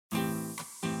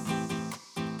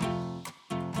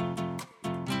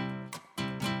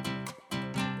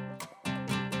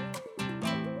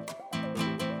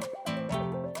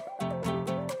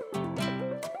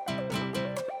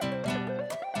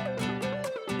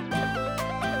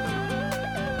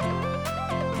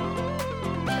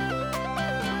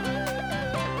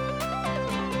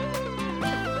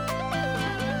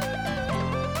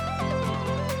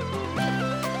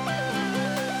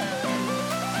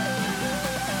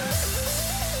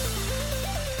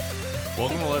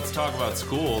Welcome to Let's Talk About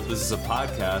School. This is a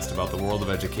podcast about the world of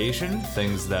education,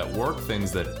 things that work,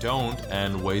 things that don't,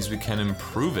 and ways we can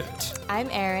improve it. I'm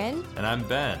Erin. And I'm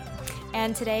Ben.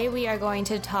 And today we are going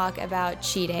to talk about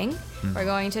cheating. We're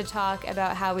going to talk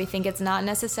about how we think it's not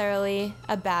necessarily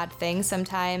a bad thing.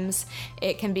 Sometimes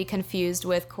it can be confused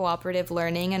with cooperative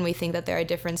learning, and we think that there are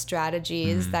different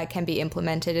strategies that can be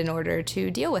implemented in order to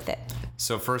deal with it.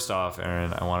 So first off,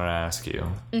 Erin, I wanted to ask you,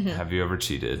 have you ever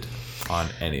cheated on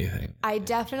anything? I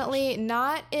definitely,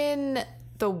 not in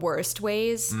the worst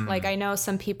ways. Like, I know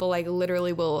some people like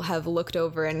literally will have looked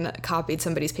over and copied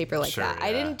somebody's paper like Sure, that.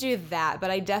 I yeah. didn't do that, but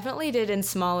I definitely did in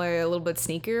smaller, a little bit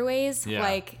sneakier ways. Yeah.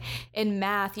 Like in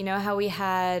math, you know how we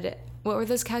had, what were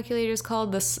those calculators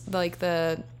called? This, like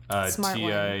the smart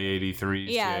one. TI-83s,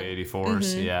 Yeah.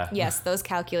 TI-84s, yeah. Yes, those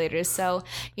calculators. So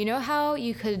you know how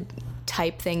you could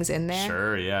type things in there?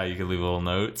 Sure, yeah, you could leave little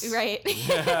notes. Right.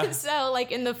 So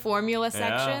like in the formula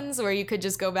sections where you could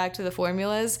just go back to the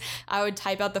formulas, I would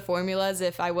type out the formulas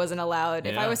if I wasn't allowed.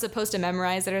 If I Yeah. was supposed to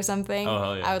memorize it or something, Oh,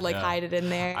 hell yeah, I would like yeah. hide it in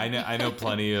there. I know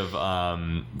plenty of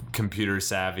computer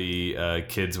savvy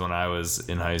kids when I was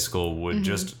in high school would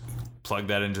just plug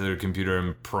that into their computer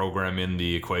and program in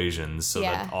the equations so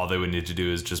Yeah. that all they would need to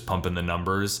do is just pump in the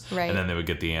numbers Right. and then they would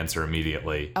get the answer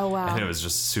immediately. Oh, wow. And it was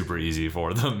just super easy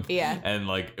for them. Yeah. And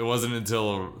like it wasn't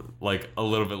until like a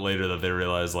little bit later that they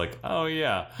realized like, oh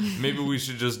yeah, maybe we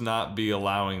should just not be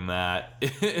allowing that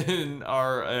in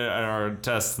our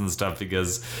tests and stuff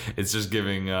because it's just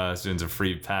giving students a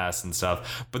free pass and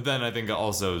stuff. But then I think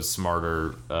also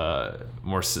smarter,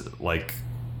 more like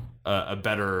a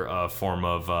better form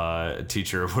of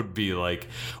teacher would be like,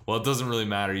 well, it doesn't really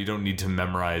matter. You don't need to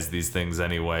memorize these things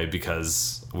anyway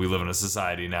because we live in a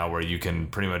society now where you can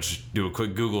pretty much do a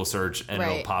quick Google search and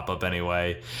it'll Right. pop up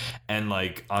anyway. And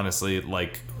like, honestly,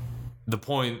 like the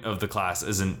point of the class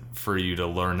isn't for you to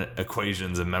learn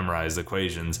equations and memorize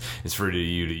equations. It's for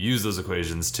you to use those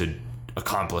equations to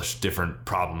accomplish different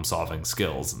problem solving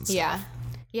skills and stuff. Yeah.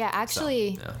 Yeah,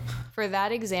 actually, yeah. for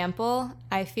that example,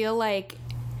 I feel like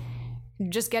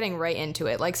just getting right into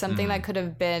it, like something that could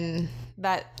have been,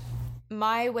 that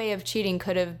my way of cheating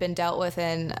could have been dealt with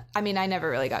in, I mean, I never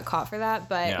really got caught for that,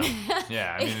 but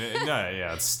Yeah, I mean,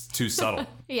 it's too subtle.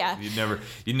 Yeah. You'd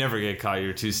never get caught.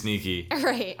 You're too sneaky.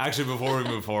 Right. Actually, before we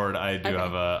move forward, I do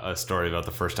have a story about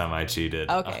the first time I cheated.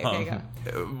 Okay,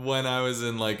 When I was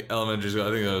in like elementary school,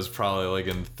 I think that was probably like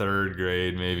in third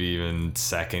grade, maybe even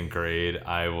second grade.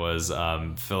 I was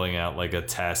filling out like a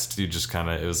test. You just kind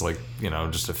of, it was like,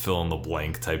 just a fill in the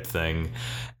blank type thing.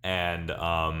 And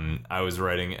I was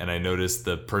writing, and I noticed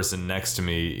the person next to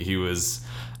me, he was,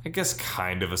 I guess,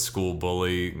 kind of a school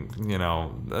bully.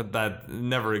 That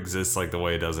never exists like the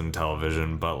way it does in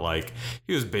television, but like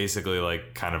he was basically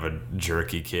like kind of a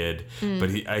jerky kid.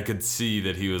 But I could see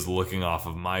that he was looking off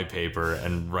of my paper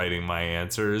and writing my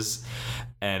answers.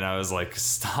 And I was like,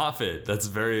 stop it. That's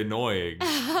very annoying.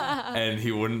 And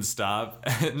he wouldn't stop.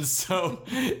 And so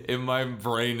in my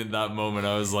brain in that moment,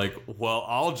 I was like, well,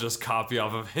 I'll just copy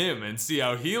off of him and see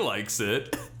how he likes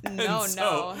it. No.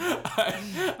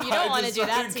 You You don't want to do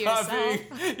that to yourself.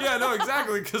 Yeah, no,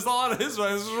 exactly. Because a lot of his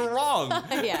ones were wrong.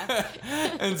 Yeah.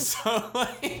 And so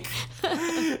like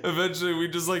eventually we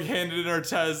just like handed in our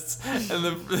tests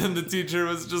and the teacher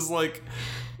was just like,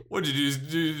 what did you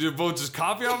do? Did you both just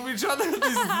copy off of each other?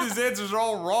 These answers are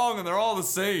all wrong and they're all the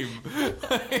same.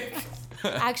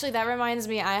 Actually, that reminds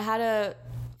me, I had a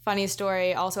funny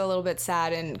story, also a little bit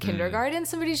sad. In kindergarten,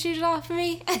 somebody cheated off of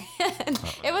me.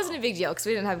 It wasn't a big deal because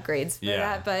we didn't have grades for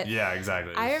that. But yeah,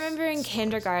 exactly. I remember in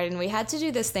kindergarten, we had to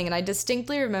do this thing, and I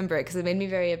distinctly remember it because it made me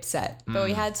very upset. But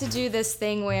we had to do this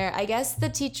thing where I guess the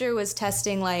teacher was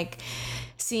testing, like,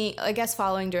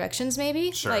 following directions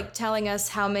maybe, Sure. like telling us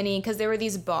how many, because there were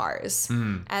these bars,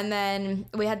 and then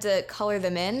we had to color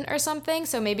them in or something.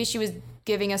 So maybe she was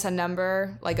giving us a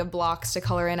number, like of blocks to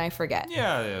color in, I forget.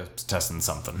 Yeah, testing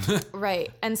something.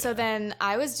 Right. And so then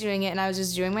I was doing it and I was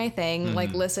just doing my thing,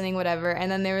 like listening, whatever.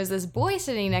 And then there was this boy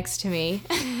sitting next to me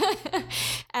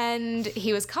and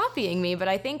he was copying me. But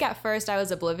I think at first I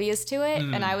was oblivious to it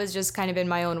and I was just kind of in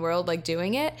my own world, like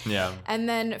doing it. Yeah. And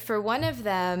then for one of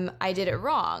them, I did it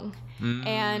wrong.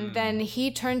 And then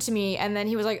he turned to me and then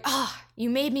he was like,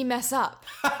 you made me mess up.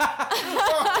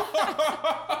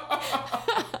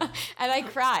 And I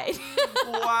cried.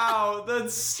 Wow,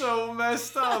 that's so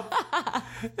messed up.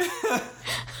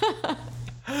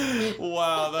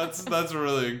 Wow, that's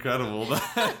really incredible.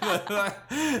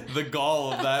 The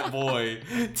gall of that boy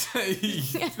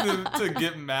to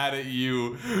get mad at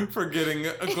you for getting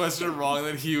a question wrong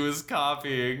that he was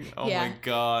copying. Oh my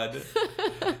God.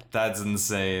 That's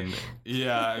insane.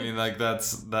 Yeah, I mean, like,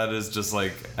 that is just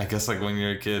like, I guess, like, when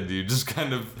you're a kid, you just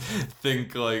kind of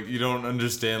think, like, you don't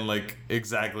understand, like,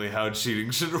 exactly how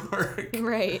cheating should work.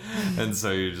 Right. And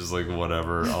so you're just like,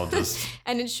 whatever, I'll just...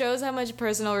 And it shows how much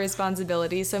personal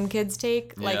responsibility some kids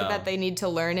take, like, that they need to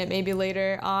learn it maybe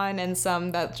later on, and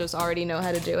some that just already know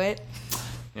how to do it.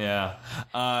 Yeah.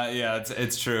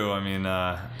 It's true. I mean,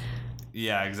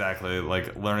 yeah, exactly.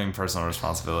 Like, learning personal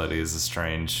responsibility is a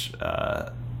strange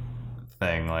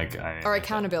thing. Like, or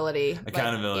accountability.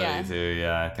 Accountability too.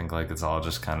 Yeah, I think like it's all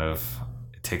just kind of.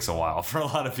 It takes a while for a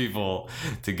lot of people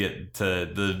to get to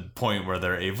the point where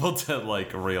they're able to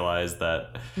like realize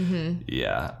that.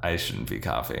 Yeah, I shouldn't be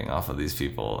copying off of these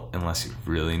people unless you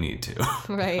really need to.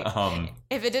 Right.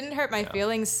 If it didn't hurt my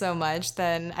feelings so much,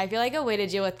 then I feel like a way to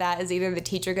deal with that is either the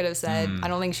teacher could have said, I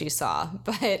don't think she saw,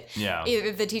 but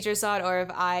if the teacher saw it, or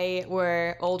if I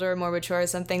were older, more mature or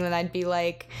something, then I'd be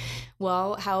like,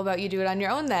 well, how about you do it on your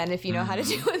own then, if you know how to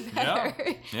do it better?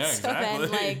 Yeah, so exactly.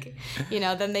 then,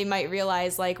 like, then they might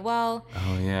realize, like, well,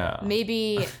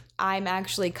 maybe I'm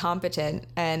actually competent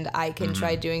and I can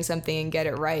try doing something and get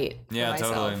it right for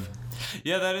myself. Totally.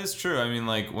 Yeah, that is true. I mean,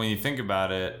 like, when you think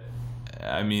about it,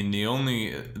 I mean,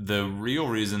 the real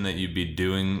reason that you'd be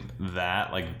doing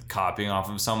that, like copying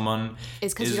off of someone,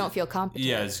 is because you don't feel competent.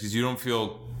 Yeah, it's because you don't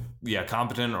feel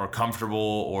competent or comfortable,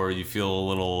 or you feel a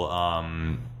little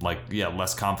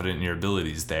less confident in your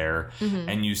abilities there,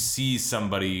 and you see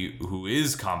somebody who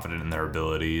is confident in their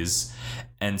abilities,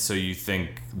 and so you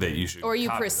think that you should, or you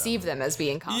perceive them as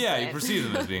being confident. Yeah, you perceive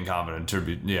them as being confident.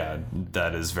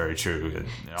 That is very true.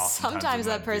 Sometimes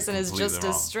that person is just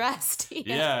distressed.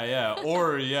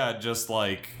 Or just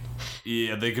like.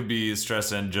 Yeah, they could be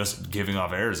stressed and just giving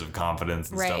off airs of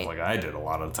confidence and stuff like I did a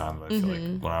lot of the time. I feel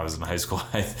like when I was in high school,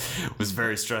 I was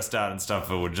very stressed out and stuff,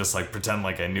 but would just like pretend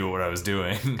like I knew what I was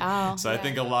doing. I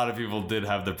think a lot of people did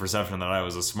have the perception that I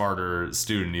was a smarter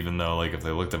student, even though like if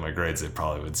they looked at my grades, they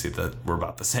probably would see that we're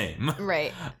about the same.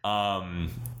 Right.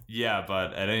 Yeah,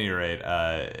 but at any rate,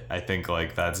 I think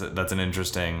like that's an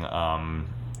interesting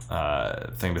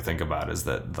thing to think about, is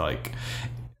that like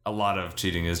a lot of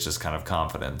cheating is just kind of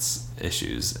confidence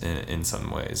issues in some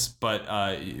ways. But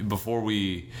before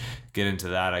we get into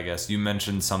that, I guess you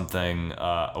mentioned something,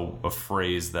 a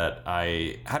phrase that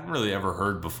I hadn't really ever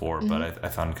heard before, but I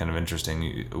found kind of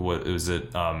interesting. What was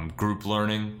it? Group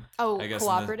learning? I guess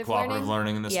cooperative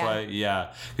learning in this way.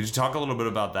 Yeah. Could you talk a little bit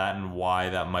about that and why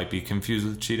that might be confused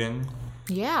with cheating?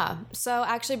 Yeah. So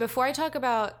actually, before I talk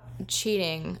about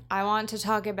cheating, I want to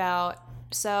talk about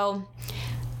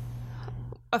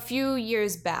a few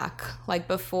years back, like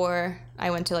before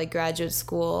I went to like graduate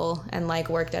school and like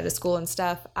worked at a school and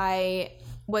stuff, I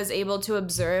was able to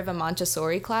observe a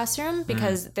Montessori classroom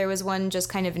because there was one just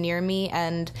kind of near me,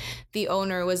 and the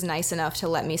owner was nice enough to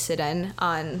let me sit in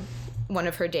on one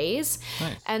of her days.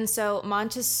 Nice. And so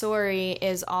Montessori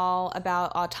is all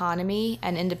about autonomy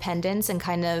and independence and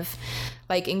kind of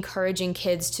like encouraging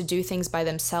kids to do things by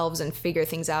themselves and figure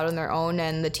things out on their own.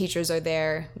 And the teachers are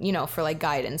there, for like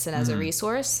guidance and as a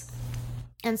resource.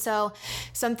 And so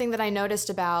something that I noticed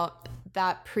about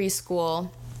that preschool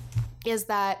is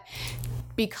that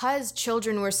because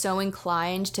children were so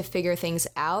inclined to figure things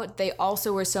out, they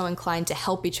also were so inclined to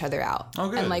help each other out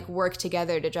and like work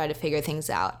together to try to figure things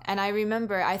out. And I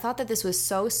remember I thought that this was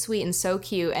so sweet and so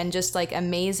cute and just like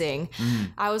amazing.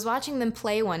 I was watching them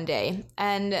play one day,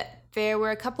 and there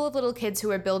were a couple of little kids who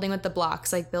were building with the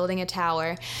blocks, like building a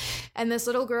tower. And this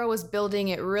little girl was building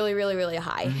it really, really, really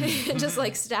high, just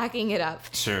like stacking it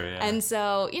up. Sure, yeah. And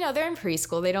so, they're in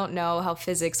preschool. They don't know how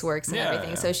physics works and everything.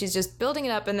 Yeah. So she's just building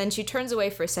it up, and then she turns away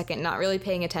for a second, not really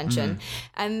paying attention.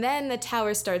 And then the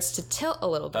tower starts to tilt a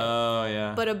little bit. Oh,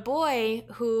 yeah. But a boy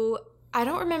who... I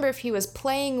don't remember if he was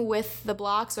playing with the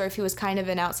blocks or if he was kind of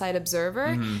an outside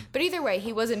observer, but either way,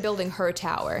 he wasn't building her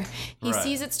tower. He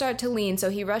sees it start to lean, so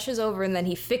he rushes over and then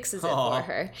he fixes it for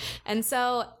her. And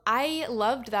so I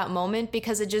loved that moment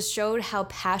because it just showed how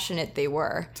passionate they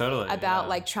were about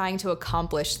like trying to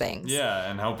accomplish things. Yeah,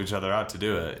 and help each other out to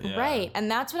do it. Yeah. Right. And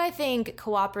that's what I think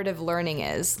cooperative learning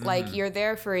is. Like you're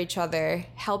there for each other,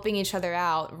 helping each other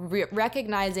out,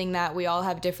 recognizing that we all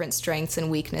have different strengths and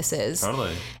weaknesses.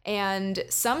 And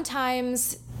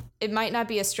sometimes it might not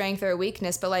be a strength or a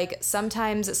weakness, but like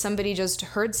sometimes somebody just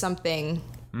heard something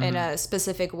in a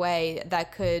specific way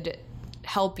that could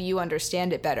help you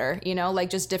understand it better, like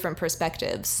just different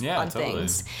perspectives on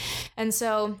things. And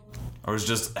so or was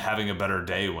just having a better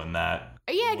day when that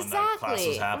Yeah, when that class was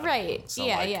exactly. happening. Right. So,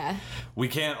 Yeah, like, yeah. we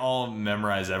can't all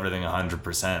memorize everything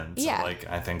 100%. So, Yeah. like,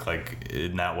 I think, like,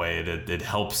 in that way, it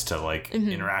helps to, like,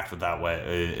 interact with that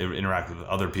way, interact with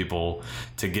other people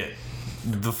to get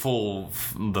the full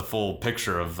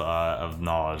picture of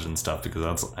knowledge and stuff,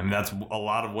 because that's a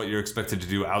lot of what you're expected to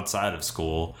do outside of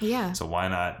school. Yeah. So why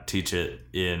not teach it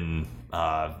in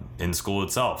school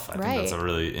itself? I think that's a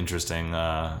really interesting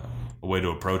way to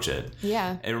approach it.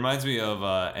 Yeah. It reminds me of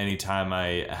any time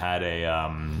I had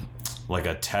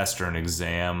a test or an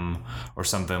exam or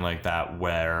something like that,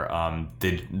 where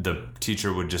the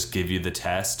teacher would just give you the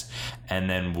test and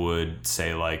then would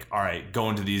say, like, all right, go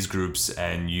into these groups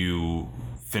and you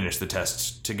finish the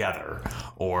test together.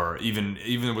 Or even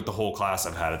with the whole class,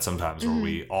 I've had it sometimes where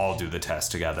we all do the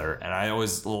test together, and I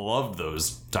always loved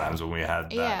those times when we had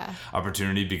that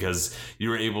opportunity, because you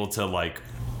were able to, like,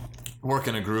 work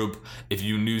in a group. If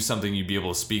you knew something, you'd be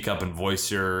able to speak up and voice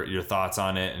your thoughts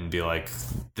on it and be like,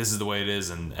 this is the way it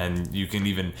is. And you can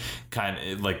even kind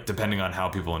of, like, depending on how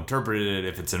people interpret it,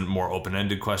 if it's a more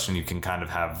open-ended question, you can kind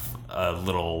of have a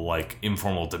little, like,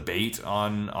 informal debate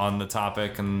on the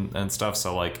topic and stuff.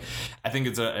 So, like, I think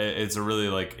it's a really,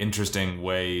 like, interesting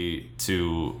way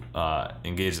to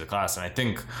engage the class. And I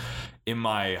think in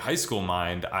my high school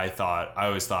mind, I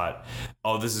always thought,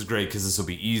 oh, this is great because this will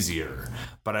be easier.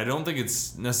 But I don't think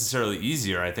it's necessarily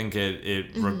easier. I think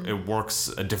it works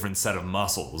a different set of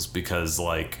muscles, because,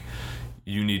 like,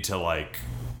 you need to, like,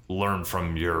 learn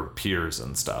from your peers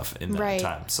and stuff in that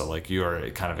time. So, like, you are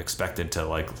kind of expected to,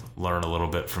 like, learn a little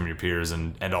bit from your peers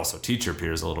and also teach your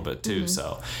peers a little bit too.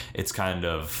 So it's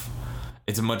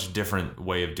it's a much different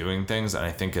way of doing things, and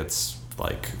I think it's,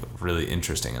 like, really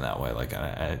interesting in that way. Like,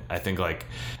 I think, like,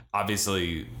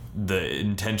 obviously the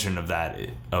intention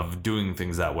of doing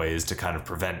things that way is to kind of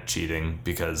prevent cheating,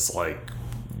 because, like,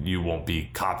 you won't be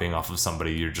copying off of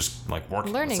somebody, you're just, like,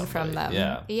 learning from them.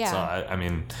 Yeah. So I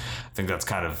mean, I think that's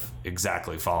kind of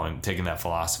exactly taking that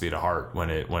philosophy to heart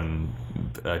when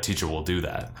a teacher will do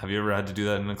that. Have you ever had to do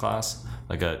that in a class,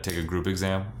 like take a group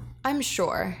exam? I'm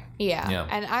sure. Yeah.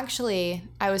 And actually,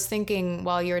 I was thinking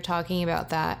while you were talking about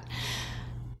that,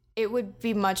 it would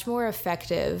be much more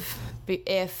effective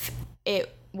if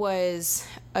it was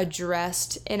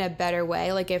addressed in a better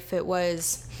way. Like, if the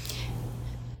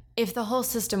whole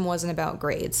system wasn't about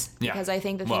grades. Yeah. Because I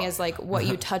think the thing is, like, what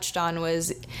you touched on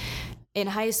was, in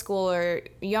high school or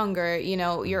younger, you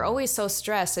know, you're always so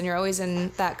stressed and you're always in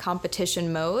that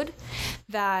competition mode,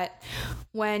 that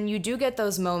when you do get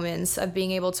those moments of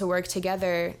being able to work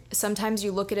together, sometimes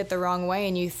you look at it the wrong way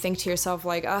and you think to yourself,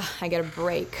 like, oh, I get a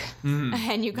break.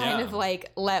 And you kind of, like,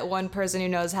 let one person who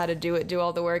knows how to do it do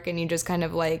all the work, and you just kind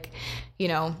of, like, you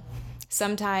know,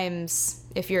 sometimes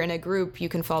if you're in a group, you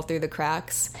can fall through the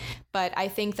cracks. But I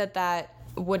think that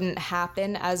wouldn't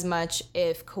happen as much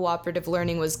if cooperative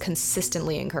learning was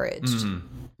consistently encouraged.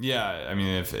 Yeah, I mean,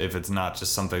 if it's not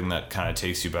just something that kind of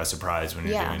takes you by surprise when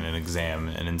you're doing an exam,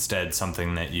 and instead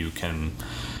something that you can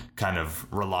kind of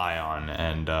rely on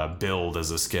and build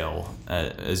as a skill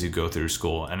as you go through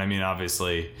school. And I mean,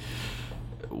 obviously,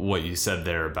 what you said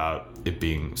there about it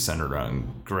being centered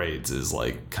around grades is,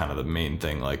 like, kind of the main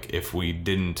thing. Like, if we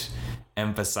didn't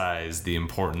emphasize the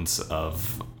importance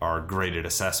of our graded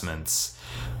assessments,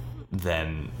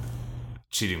 then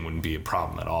cheating wouldn't be a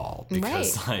problem at all,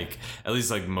 because like, at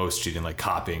least, like, most cheating, like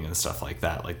copying and stuff like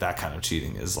that kind of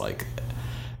cheating is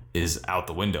out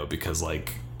the window, because,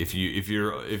 like, if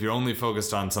you're only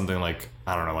focused on something like,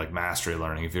 I don't know, like mastery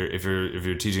learning, if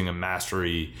you're teaching a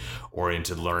mastery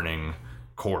oriented learning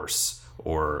course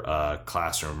or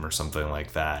classroom or something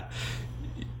like that,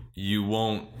 you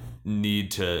won't need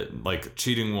to, like,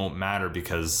 cheating won't matter,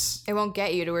 because it won't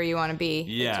get you to where you want to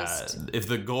be. If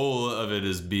the goal of it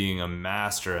is being a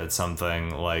master at something,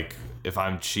 like, if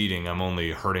I'm cheating, I'm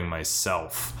only hurting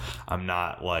myself. I'm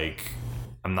not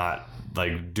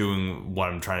doing what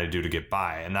I'm trying to do to get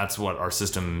by. And that's what our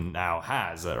system now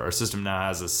has. Our system now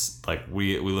has this, like,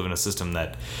 we live in a system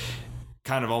that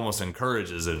kind of almost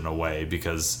encourages it in a way,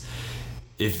 because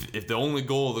if the only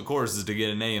goal of the course is to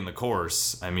get an A in the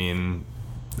course, I mean,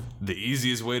 the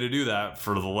easiest way to do that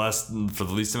for the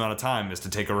least amount of time is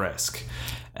to take a risk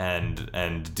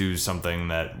and do something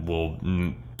that will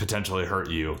potentially hurt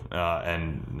you,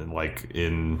 and, like,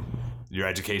 in your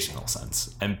educational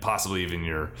sense, and possibly even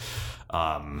your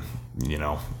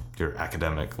your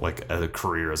academic, like, a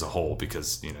career as a whole,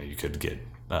 because, you know, you could get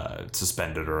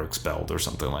suspended or expelled or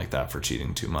something like that for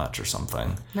cheating too much or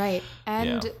something. Right.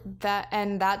 And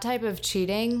that type of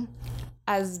cheating,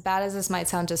 as bad as this might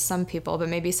sound to some people, but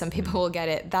maybe some people will get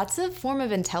it, that's a form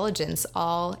of intelligence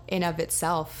all in of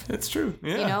itself. It's true.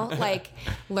 Yeah. You know, like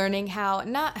learning how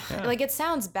like it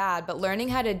sounds bad, but learning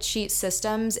how to cheat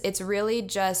systems, it's really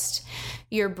just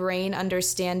your brain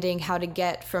understanding how to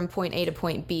get from point A to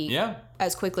point B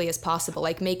as quickly as possible,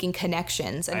 like making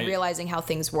connections and realizing how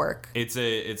things work. It's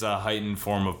a heightened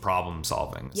form of problem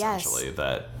solving, essentially,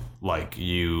 that like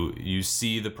you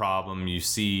see the problem, you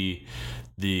see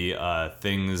the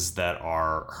things that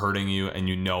are hurting you, and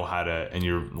you know how to, and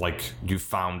you're like, you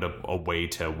found a way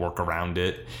to work around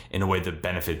it in a way that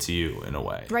benefits you in a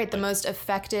way. Right, the most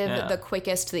effective, the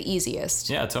quickest, the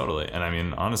easiest. Yeah, totally. And I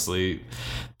mean, honestly,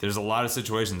 there's a lot of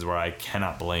situations where I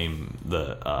cannot blame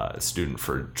the student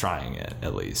for trying it,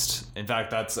 at least. In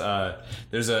fact, that's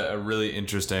there's a really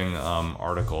interesting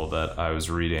article that I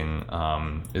was reading.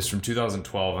 It's from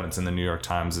 2012, and it's in the New York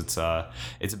Times. It's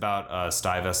about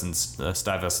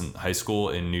Stuyvesant High School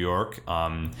in New York,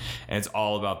 and it's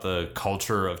all about the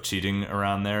culture of cheating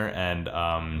around there.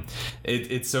 And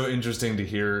it's so interesting to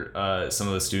hear some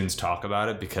of the students talk about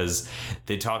it, because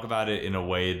they talk about it in a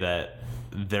way that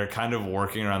they're kind of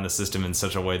working around the system in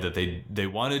such a way that they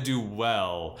want to do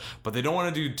well, but they don't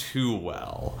want to do too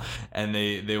well, and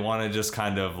they want to just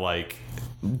kind of like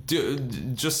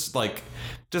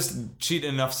just cheat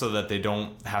enough so that they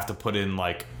don't have to put in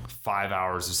like 5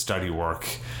 hours of study work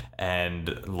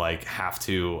and like have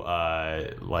to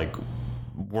like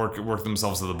work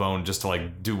themselves to the bone just to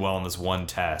like do well on this one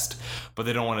test, but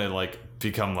they don't want to like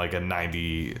become like a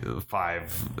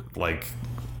 95 like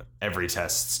every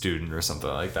test student or something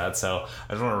like that. So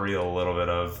I just want to read a little bit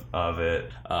of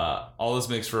it. All this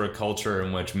makes for a culture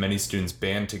in which many students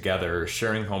band together,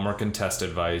 sharing homework and test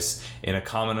advice in a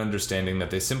common understanding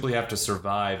that they simply have to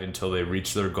survive until they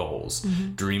reach their goals,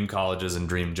 dream colleges and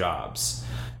dream jobs.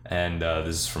 And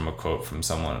this is from a quote from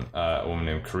someone, a woman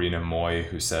named Karina Moy,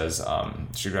 who says,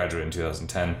 she graduated in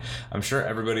 2010. I'm sure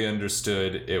everybody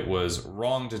understood it was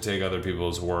wrong to take other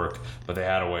people's work, but they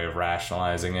had a way of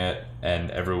rationalizing it,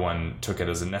 and everyone took it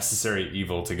as a necessary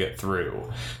evil to get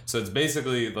through. So it's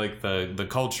basically like the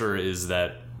culture is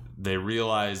that they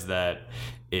realize that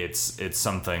it's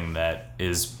something that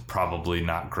is probably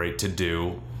not great to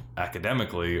do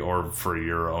academically or for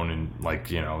your own,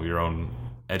 like, you know, your own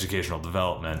educational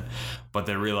development, but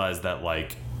they realize that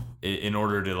like in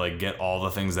order to like get all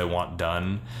the things they want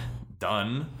done,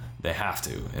 they have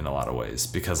to in a lot of ways,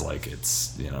 because like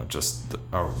it's, you know, just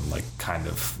like kind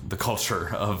of the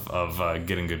culture of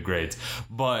getting good grades.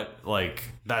 But like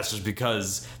that's just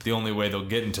because the only way they'll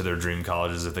get into their dream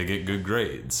college is if they get good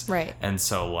grades, right? And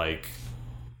so like,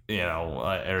 you know,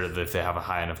 or if they have a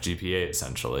high enough GPA,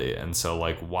 essentially. And so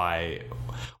like why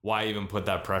even put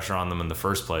that pressure on them in the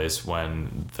first place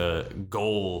when the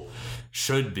goal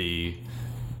should be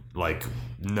like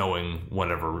knowing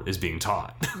whatever is being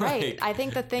taught? Right. I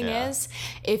think the thing is,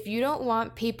 if you don't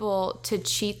want people to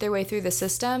cheat their way through the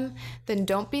system, then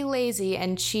don't be lazy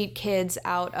and cheat kids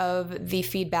out of the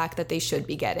feedback that they should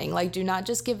be getting. Like, do not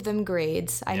just give them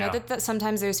grades. I know that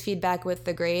sometimes there's feedback with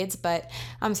the grades, but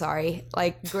I'm sorry,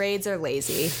 like grades are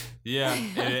lazy. Yeah,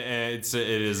 it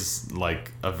is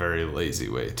like a very lazy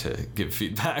way to give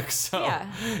feedback. So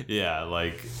yeah,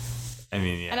 like, I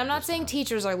mean, yeah. And I'm not saying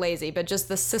teachers are lazy, but just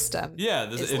the system. Yeah,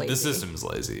 the system is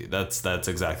lazy. That's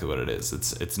exactly what it is.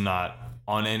 It's not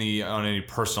on any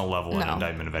personal level an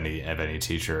indictment of any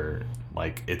teacher.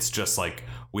 Like, it's just like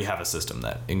we have a system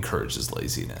that encourages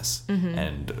laziness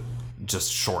and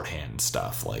just shorthand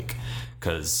stuff. Like,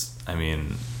 because I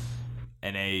mean,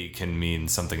 an A can mean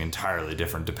something entirely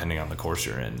different depending on the course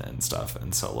you're in and stuff.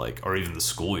 And so like, or even the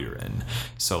school you're in.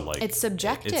 So like, it's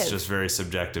subjective. It's just very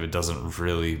subjective. It doesn't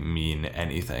really mean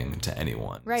anything to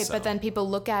anyone. Right. So. But then people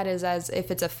look at it as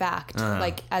if it's a fact,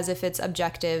 like as if it's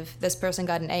objective. This person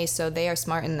got an A, so they are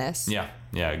smart in this.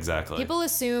 Yeah, exactly. People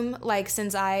assume, like,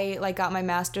 since I like got my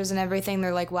master's and everything,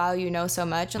 they're like, wow, you know so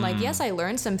much. And like, yes, I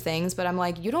learned some things, but I'm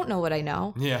like, you don't know what I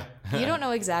know. Yeah. You don't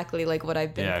know exactly like what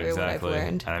I've been through, exactly. what I've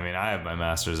learned. And I mean, I have my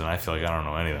master's and I feel like I don't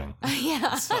know anything.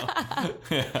 Yeah. So,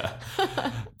 yeah.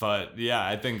 But yeah,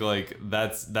 I think like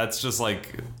that's just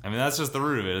like, I mean, that's just the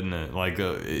root of it, isn't it? Like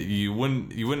you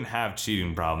wouldn't have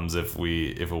cheating problems if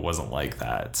it wasn't like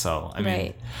that. So I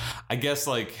mean, I guess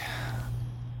like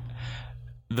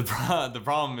the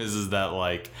problem is that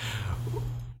like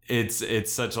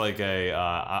it's such like a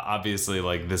obviously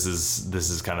like this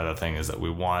is kind of the thing, is that we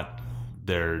want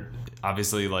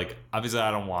obviously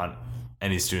I don't want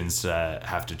any students to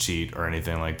have to cheat or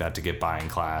anything like that to get by in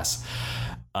class,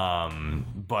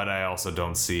 but I also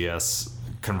don't see us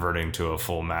converting to a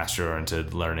full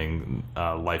master-oriented learning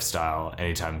lifestyle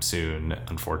anytime soon,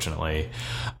 unfortunately.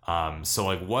 So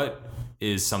like, what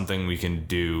is something we can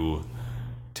do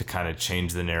to kind of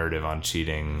change the narrative on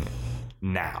cheating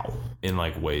now in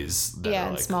like ways that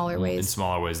are like, smaller ways. In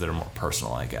smaller ways that are more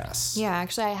personal, I guess. Yeah,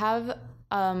 actually, I have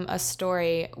a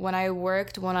story. When I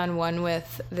worked one-on-one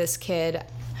with this kid,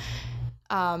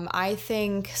 I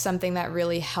think something that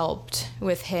really helped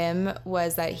with him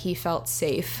was that he felt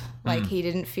safe. Like, he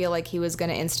didn't feel like he was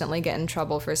going to instantly get in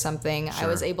trouble for something. Sure. I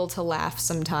was able to laugh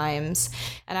sometimes.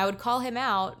 And I would call him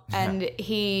out, and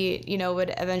he,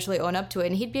 would eventually own up to it,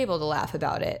 and he'd be able to laugh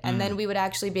about it. And then we would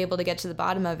actually be able to get to the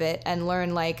bottom of it and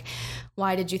learn, like,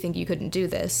 why did you think you couldn't do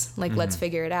this? Like, let's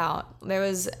figure it out. There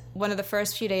was one of the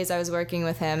first few days I was working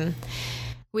with him,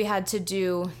 we had to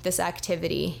do this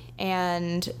activity,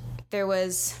 and there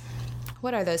was,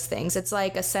 what are those things? It's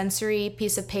like a sensory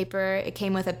piece of paper. It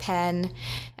came with a pen,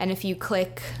 and if you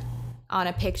click on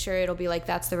a picture, it'll be like,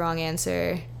 that's the wrong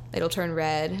answer. It'll turn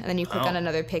red, and then you click on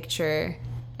another picture,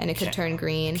 and it could turn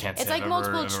green. It's like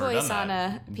multiple choice on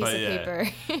a piece of paper.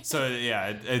 So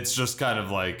yeah, it's just kind of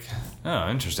like,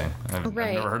 oh, interesting. I've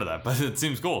never heard of that, but it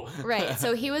seems cool. Right.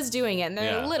 So he was doing it, and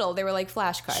they're little. They were like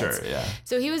flashcards. Sure. Yeah.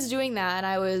 So he was doing that, and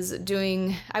I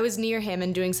was near him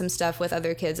and doing some stuff with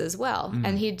other kids as well.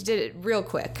 And he did it real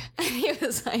quick. He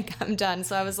was like, I'm done.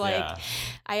 So I was like,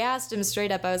 I asked him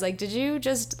straight up. I was like, did you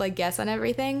just like guess on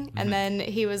everything? And then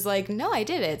he was like, no, I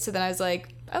did it. So then I was like,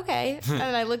 okay. And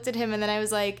then I looked at him, and then I was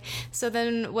like, so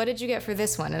then what did you get for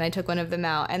this one? And I took one of them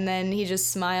out, and then he just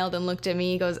smiled and looked at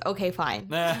me. He goes, okay, fine.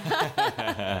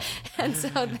 And so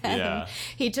then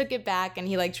he took it back, and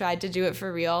he like tried to do it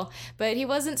for real, but he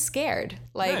wasn't scared.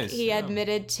 Like he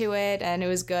admitted to it, and it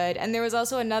was good. And there was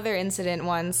also another incident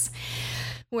once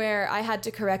where I had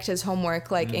to correct his homework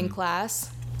like in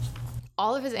class.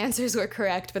 All of his answers were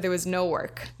correct, but there was no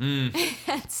work. And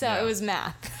so it was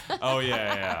math.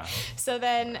 So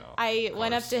then I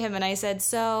went up to him and I said,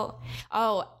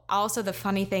 also the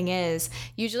funny thing is,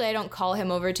 usually I don't call him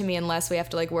over to me unless we have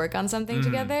to like work on something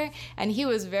together. And he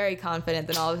was very confident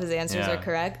that all of his answers are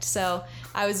correct. So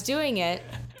I was doing it.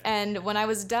 And when I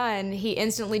was done, he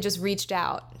instantly just reached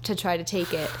out to try to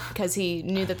take it because he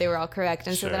knew that they were all correct.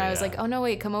 And so then I was like, oh, no,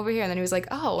 wait, come over here. And then he was like,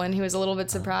 oh, and he was a little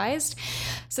bit surprised.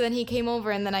 So then he came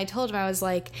over, and then I told him, I was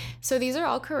like, so these are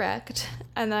all correct.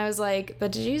 And then I was like,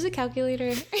 but did you use a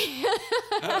calculator?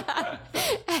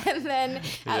 And then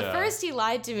at first he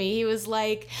lied to me. He was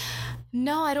like,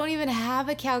 no, I don't even have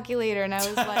a calculator. And I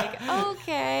was like,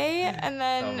 okay. And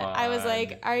then I was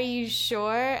like, are you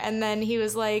sure? And then he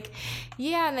was like,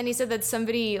 yeah. And then he said that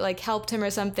somebody like helped him or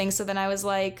something. So then I was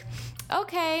like,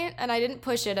 okay. And I didn't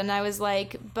push it. And I was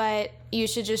like, but you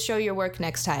should just show your work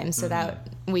next time so that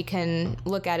we can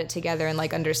look at it together and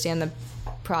like understand the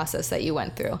process that you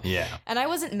went through. Yeah. And I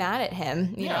wasn't mad at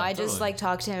him. You know, I just like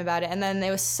talked to him about it. And then it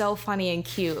was so funny and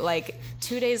cute. Like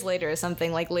 2 days later or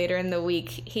something, like later in the week,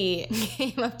 he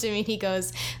came up to me and he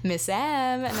goes, Miss M.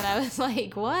 And then I was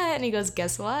like, what? And he goes,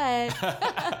 guess what?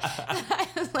 I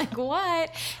was like,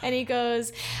 what? And he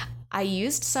goes, I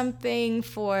used something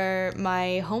for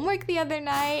my homework the other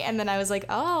night. And then I was like,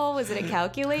 oh, was it a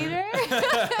calculator?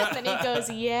 And then he goes,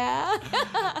 yeah.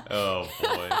 Oh,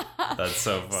 boy. That's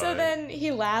so funny. So then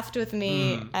he laughed with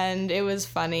me, and it was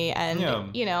funny.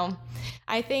 And, you know,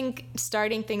 I think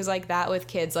starting things like that with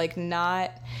kids, like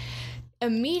not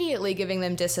immediately giving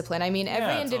them discipline. I mean,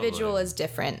 every individual is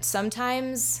different.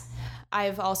 Sometimes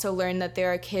I've also learned that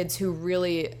there are kids who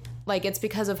really, like, it's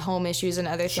because of home issues and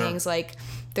other things, like,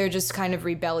 they're just kind of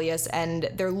rebellious and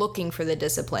they're looking for the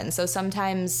discipline. So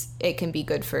sometimes it can be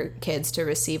good for kids to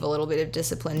receive a little bit of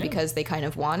discipline because they kind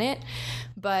of want it.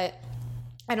 But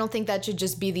I don't think that should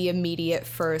just be the immediate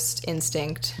first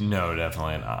instinct. No,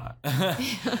 definitely not.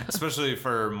 Especially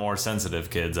for more sensitive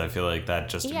kids, I feel like that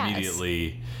just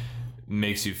immediately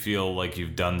makes you feel like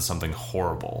you've done something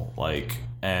horrible. Like,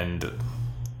 and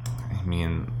I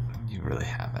mean, you really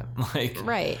haven't. Like,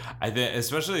 right. I think,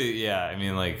 especially, I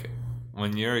mean, like,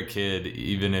 when you're a kid,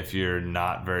 even if you're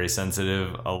not very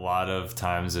sensitive, a lot of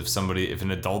times if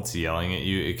an adult's yelling at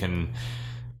you, it can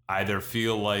either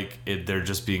feel like they're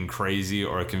just being crazy,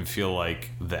 or it can feel like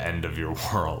the end of your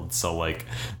world. So like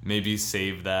maybe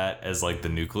save that as like the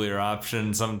nuclear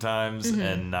option sometimes,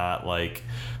 and not like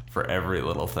for every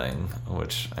little thing,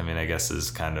 which I mean, I guess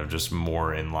is kind of just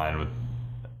more in line with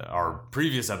our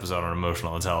previous episode on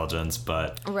emotional intelligence,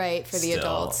 but right, for the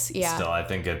adults. Still, I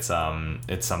think it's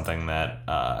something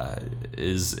that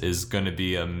is going to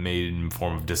be a main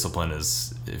form of discipline,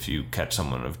 is if you catch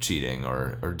someone of cheating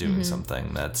or doing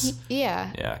something that's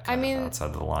kind of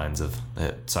outside the lines of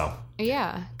it. So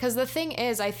Yeah, because the thing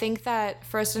is, I think that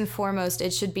first and foremost,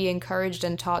 it should be encouraged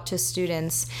and taught to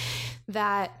students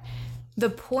that the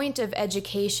point of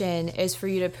education is for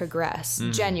you to progress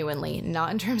genuinely, not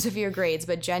in terms of your grades,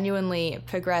 but genuinely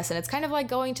progress. And it's kind of like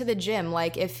going to the gym.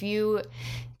 Like if you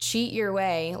cheat your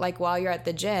way, like while you're at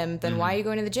the gym, then why are you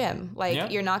going to the gym?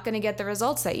 Like you're not going to get the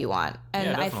results that you want.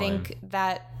 And I think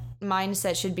that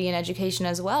mindset should be in education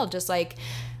as well. Just like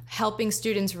helping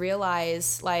students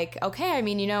realize, like, okay, I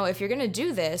mean, you know, if you're going to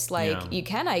do this, like you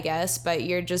can, I guess, but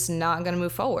you're just not going to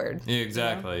move forward.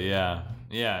 Exactly. You know?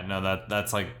 Yeah, no,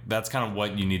 that's kind of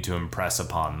what you need to impress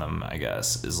upon them, I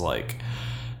guess, is like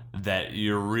that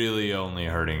you're really only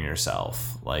hurting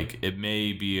yourself. Like it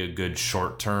may be a good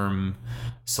short-term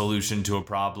solution to a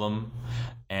problem,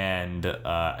 and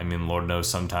I mean, Lord knows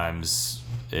sometimes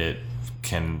it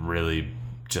can really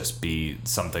just be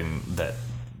something that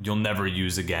you'll never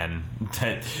use again,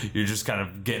 that you're just kind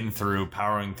of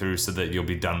powering through so that you'll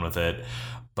be done with it.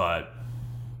 But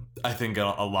I think a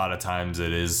lot of times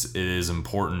it is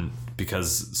important,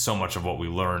 because so much of what we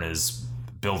learn is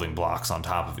building blocks on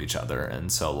top of each other.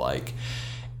 And so like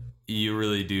you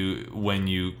really do, when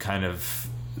you kind of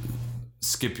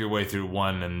skip your way through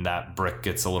one and that brick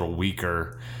gets a little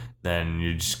weaker, then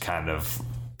you just kind of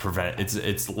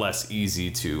it's less easy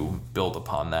to build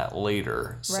upon that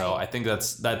later. Right. So I think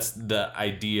that's the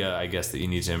idea, I guess, that you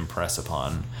need to impress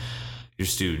upon your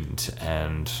student,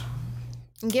 and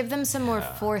give them some more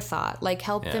forethought, like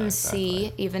help them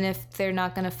see, even if they're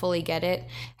not going to fully get it,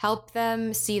 help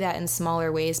them see that in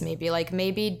smaller ways.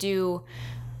 Maybe do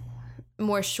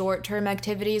more short-term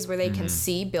activities where they can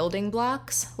see building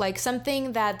blocks, like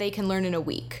something that they can learn in a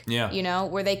week, you know,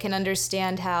 where they can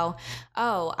understand how,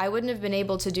 oh, I wouldn't have been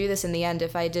able to do this in the end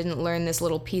if I didn't learn this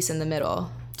little piece in the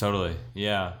middle. Totally.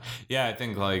 Yeah. I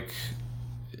think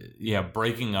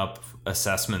breaking up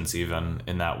assessments even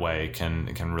in that way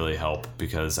can really help,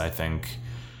 because I think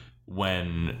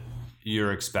when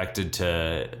you're expected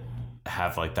to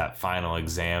have like that final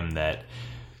exam that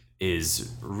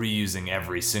is reusing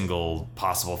every single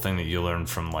possible thing that you learned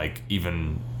from like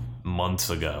even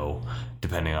months ago,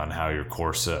 depending on how your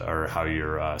course or how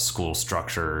your school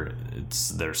structure it's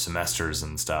their semesters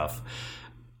and stuff,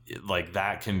 like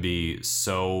that can be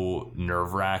so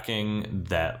nerve-wracking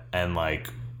and like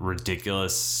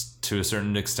ridiculous to a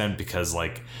certain extent, because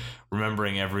like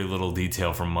remembering every little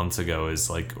detail from months ago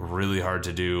is like really hard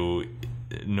to do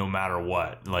no matter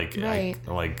what. Like right.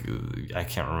 I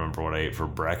can't remember what I ate for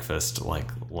breakfast like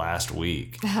last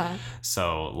week.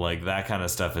 So like that kind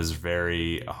of stuff is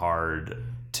very hard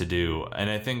to do. And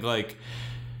I think like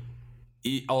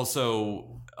also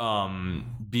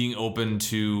being open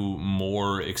to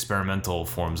more experimental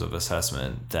forms of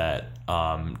assessment that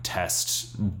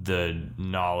test the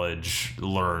knowledge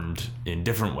learned in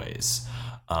different ways,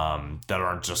 that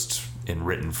aren't just in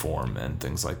written form and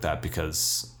things like that,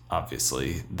 because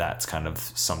obviously that's kind of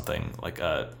something like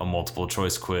a multiple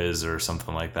choice quiz or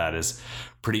something like that is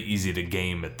pretty easy to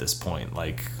game at this point.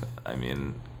 Like, I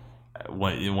mean,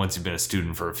 once you've been a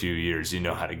student for a few years, you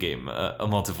know how to game a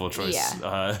multiple choice.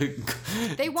 Yeah.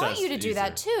 They want you to do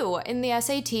that too in the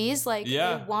SATs. Like,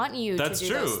 they want you to do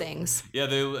those things. Yeah,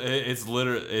 it's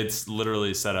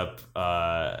literally set up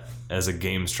as a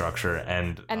game structure,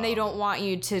 and they don't want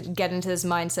you to get into this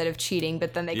mindset of cheating,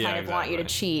 but then they kind of want you to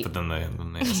cheat. But then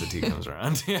the SAT comes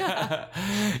around.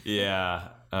 Yeah.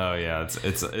 Oh yeah,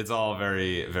 it's all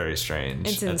very, very strange.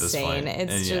 It's at insane. This point.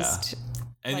 It's just.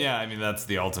 And like, I mean, that's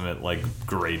the ultimate like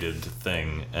graded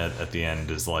thing at the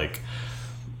end, is like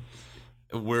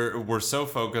we're so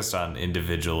focused on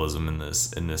individualism in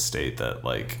this state that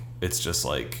like it's just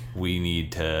like we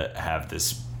need to have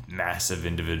this massive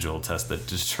individual test that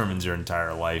determines your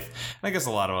entire life. And I guess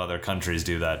a lot of other countries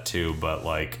do that too, but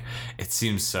like it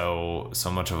seems so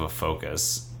much of a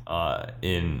focus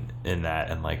in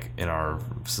that, and like in our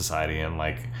society, and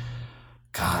like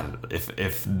God,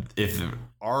 if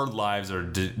our lives are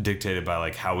dictated by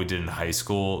like how we did in high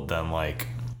school, then like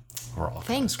we're all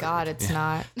thank God it's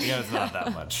not. Yeah, it's not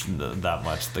that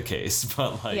much the case,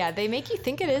 but like they make you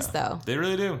think it is though. They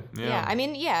really do. Yeah. I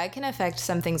mean, it can affect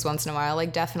some things once in a while.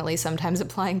 Like definitely sometimes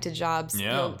applying to jobs,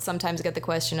 you'll sometimes get the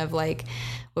question of like,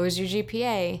 what was your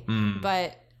GPA?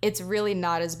 But it's really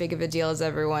not as big of a deal as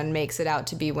everyone makes it out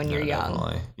to be when you're young.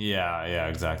 Definitely. Yeah,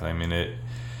 exactly. I mean it.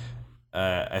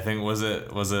 I think was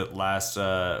it last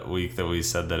week that we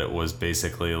said that it was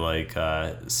basically like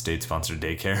state-sponsored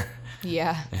daycare.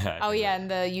 Yeah. And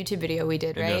the YouTube video we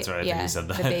did, right? That's right. I think you said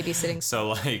that. The babysitting. So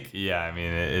like, I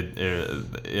mean,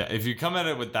 if you come at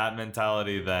it with that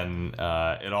mentality, then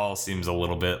it all seems a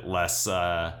little bit less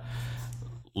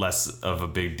less of a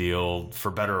big deal, for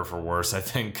better or for worse, I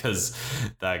think, because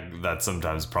that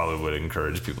sometimes probably would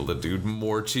encourage people to do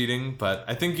more cheating. But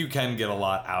I think you can get a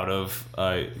lot out of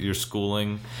your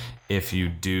schooling if you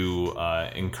do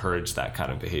encourage that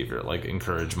kind of behavior, like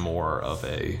encourage more of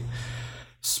a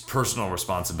personal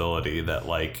responsibility that,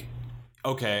 like,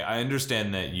 okay, I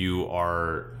understand that you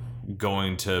are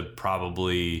going to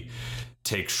probably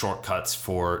take shortcuts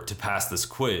to pass this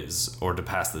quiz or to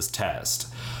pass this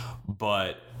test,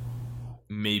 but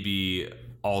maybe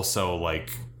also,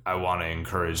 like, I want to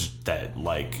encourage that,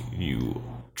 like, you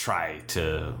try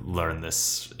to learn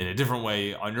this in a different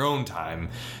way on your own time,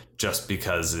 just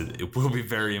because it will be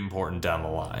very important down the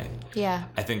line. Yeah.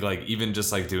 I think, like, even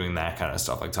just like doing that kind of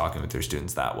stuff, like talking with your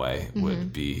students that way,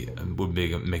 would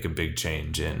make a big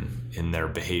change in their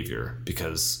behavior.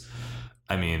 Because,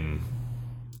 I mean,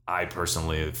 I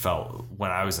personally felt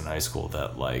when I was in high school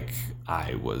that, like,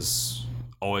 I was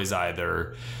always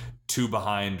either too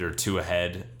behind or too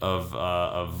ahead of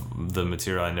the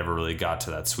material. I never really got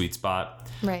to that sweet spot.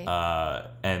 Right.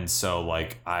 And so,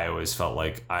 like, I always felt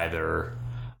like either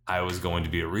I was going to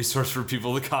be a resource for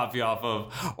people to copy off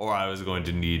of, or I was going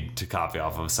to need to copy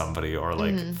off of somebody, or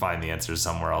like find the answers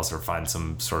somewhere else, or find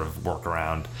some sort of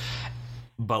workaround.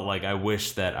 But, like, I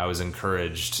wish that I was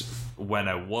encouraged when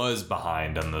I was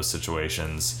behind on those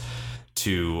situations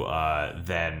to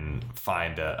then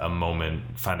find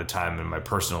a time in my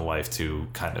personal life to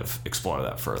kind of explore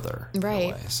that further. Right. In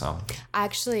a way. So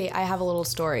actually, I have a little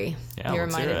story. Yeah, You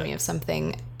let's hear reminded it. me of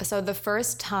something. So the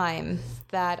first time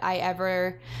that I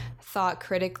ever thought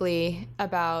critically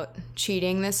about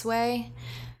cheating this way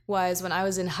was when I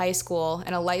was in high school,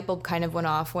 and a light bulb kind of went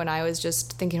off when I was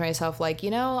just thinking to myself, like,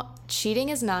 cheating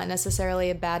is not necessarily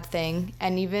a bad thing.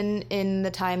 And even in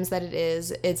the times that it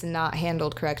is, it's not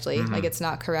handled correctly. Like, it's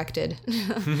not corrected.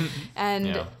 And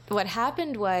Yeah. what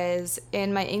happened was,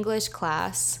 in my English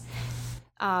class,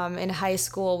 in high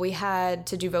school, we had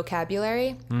to do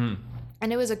vocabulary.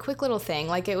 And it was a quick little thing.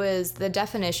 Like, it was the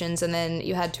definitions, and then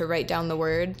you had to write down the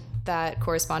word that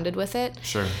corresponded with it.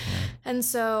 sure. And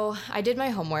so I did my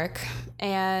homework,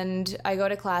 and I go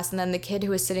to class, and then the kid who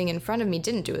was sitting in front of me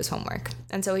didn't do his homework.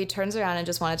 And so he turns around and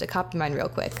just wanted to copy mine real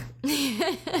quick.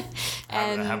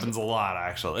 And it happens a lot,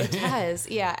 actually. It does,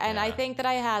 yeah. And I think that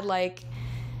I had, like,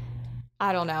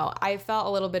 I don't know, I felt a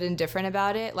little bit indifferent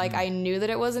about it. Like, I knew that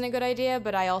it wasn't a good idea,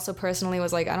 but I also personally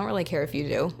was like, I don't really care if you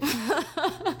do.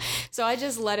 So I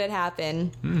just let it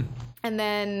happen. And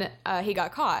then he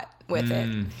got caught with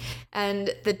it.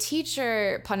 And the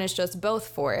teacher punished us both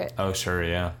for it. Oh, sure,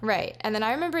 yeah. Right. And then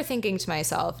I remember thinking to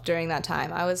myself during that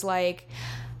time, I was like,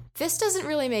 this doesn't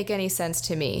really make any sense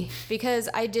to me, because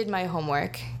I did my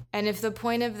homework. And if the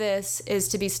point of this is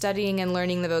to be studying and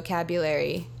learning the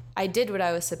vocabulary, I did what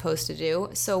I was supposed to do.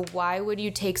 So why would you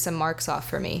take some marks off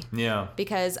for me? Yeah.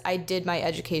 Because I did my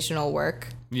educational work.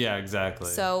 Yeah, exactly.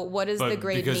 So what does the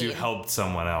grade because mean? you helped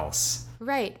someone else.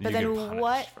 Right, but You get then punished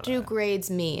what for do that. grades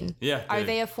mean? Yeah, Are they-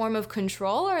 they a form of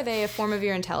control, or are they a form of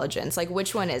your intelligence? Like,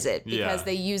 which one is it? Because Yeah.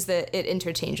 they use it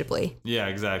interchangeably. Yeah,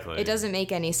 exactly. It doesn't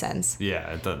make any sense.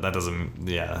 Yeah, that doesn't.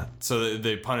 Yeah. So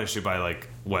they punish you by, like,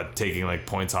 what, taking, like,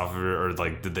 points off of it, or,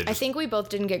 like, did they I just think we both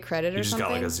didn't get credit or you just something.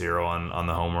 got, like, a 0 on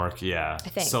the homework? Yeah. I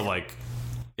think. So, like,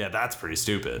 yeah, that's pretty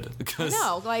stupid. Because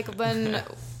No, like, then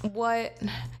what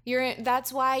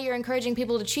that's why you're encouraging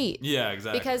people to cheat. Yeah,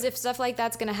 exactly. Because if stuff like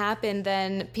that's going to happen,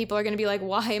 then people are going to be like,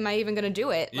 why am I even going to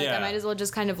do it? Like, Yeah. I might as well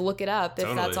just kind of look it up if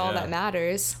Totally, that's all yeah. that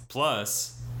matters.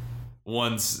 Plus,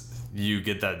 once you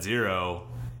get that 0,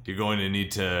 you're going to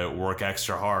need to work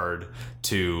extra hard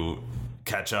to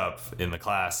catch up in the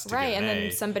class to Right, get an and then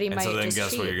A. somebody and might so then just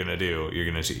guess what cheat. you're gonna do? You're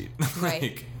gonna cheat. Right.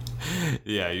 Like,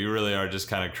 yeah, you really are just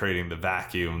kind of creating the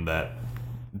vacuum that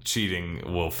cheating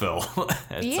will fill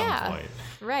at some point.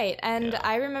 Right. And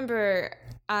I remember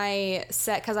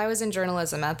because I was in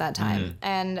journalism at that time,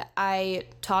 and I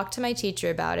talked to my teacher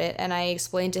about it, and I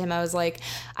explained to him, I was like,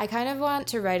 I kind of want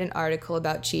to write an article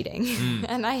about cheating.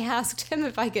 And I asked him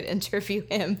if I could interview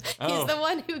him. Oh. He's the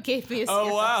one who gave me a Oh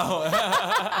zero.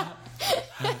 wow.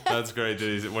 That's great.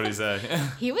 What did he say?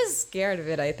 He was scared of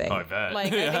it, I think. Oh, I bet.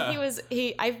 Like,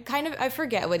 I think I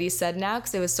forget what he said now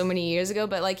because it was so many years ago,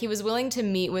 but, like, he was willing to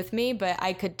meet with me, but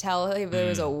I could tell there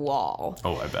was a wall,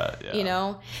 Oh, I bet. Yeah. you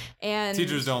know? And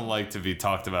Teachers don't like to be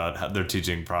talked about their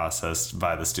teaching process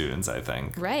by the students, I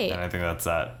think. Right. And I think that's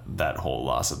that whole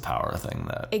loss of power thing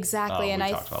that Exactly. we and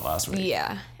talked about last week.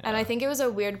 Yeah. And I think it was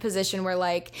a weird position where,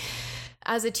 like,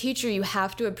 as a teacher, you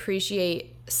have to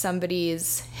appreciate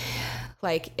somebody's,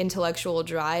 like, intellectual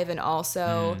drive and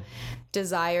also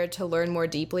desire to learn more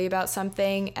deeply about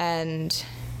something, and,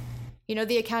 you know,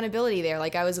 the accountability there.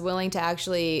 Like, I was willing to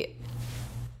actually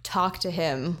talk to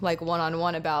him like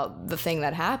one-on-one about the thing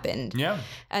that happened. Yeah.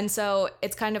 And so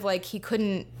it's kind of like he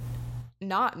couldn't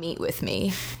not meet with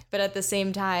me, but at the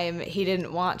same time he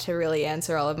didn't want to really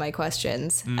answer all of my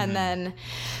questions. And then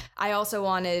I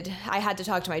had to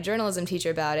talk to my journalism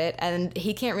teacher about it, and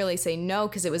he can't really say no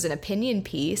because it was an opinion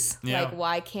piece. Yeah. Like,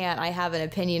 why can't I have an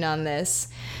opinion on this?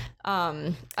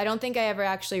 I don't think I ever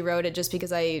actually wrote it just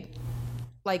because it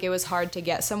was hard to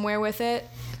get somewhere with it.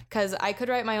 Because I could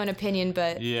write my own opinion,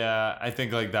 but... Yeah, I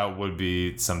think, like, that would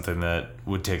be something that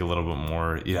would take a little bit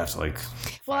more... You'd have to, like...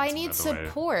 Well, I need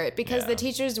support because the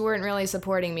teachers weren't really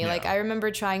supporting me. Yeah. Like, I remember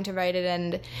trying to write it,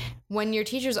 and when your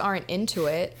teachers aren't into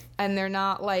it, and they're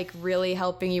not, like, really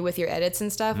helping you with your edits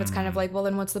and stuff, it's kind of like, well,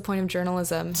 then what's the point of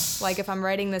journalism? Like, if I'm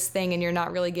writing this thing and you're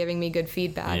not really giving me good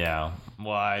feedback. Yeah.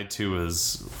 Well, I, too,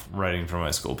 was writing for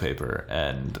my school paper,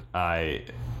 and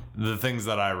the things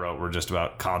that I wrote were just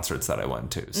about concerts that I went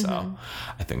to. So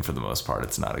I think for the most part,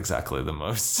 it's not exactly the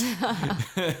most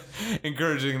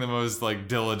encouraging, the most like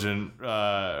diligent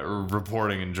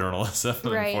reporting in journalism,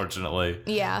 right. Unfortunately.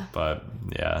 Yeah. But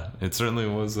yeah, it certainly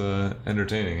was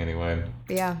entertaining anyway.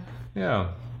 Yeah. Yeah.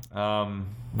 Well,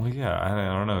 yeah,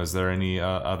 I don't know. Is there any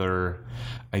other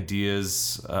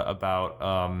ideas about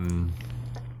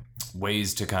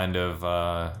ways to kind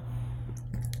of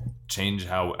change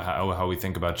how we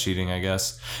think about cheating, I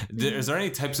guess? Is there any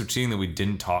types of cheating that we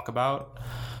didn't talk about?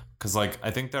 Because, like,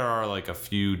 I think there are, like, a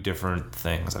few different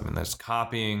things. I mean, there's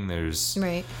copying, there's...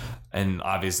 Right. And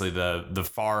obviously the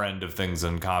far end of things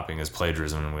in copying is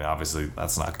plagiarism, and obviously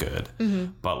that's not good.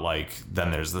 Mm-hmm. But, like,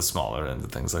 then there's the smaller end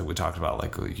of things, like we talked about,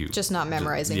 like... you just not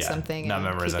memorizing something. Not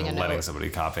memorizing, letting somebody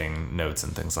copying notes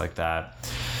and things like that.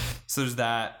 So there's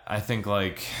that. I think,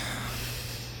 like...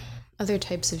 Other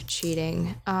types of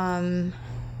cheating. I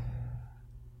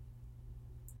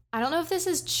don't know if this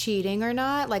is cheating or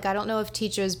not. Like, I don't know if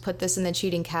teachers put this in the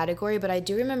cheating category, but I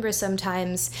do remember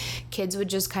sometimes kids would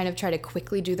just kind of try to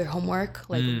quickly do their homework,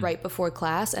 like right before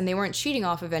class, and they weren't cheating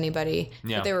off of anybody,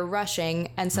 but they were rushing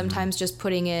and sometimes just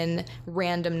putting in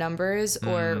random numbers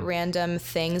or random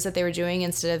things that they were doing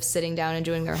instead of sitting down and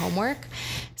doing their homework.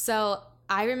 So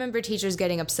I remember teachers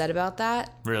getting upset about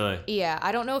that. Really? Yeah.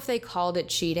 I don't know if they called it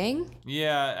cheating.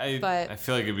 Yeah, I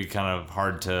feel like it'd be kind of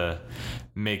hard to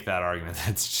make that argument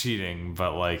that's cheating,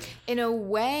 but like... In a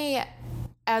way,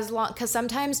 as long... Because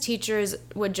sometimes teachers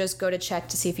would just go to check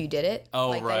to see if you did it. Oh,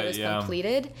 like right, that it was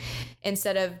completed,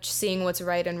 instead of seeing what's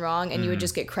right and wrong, and you would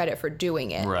just get credit for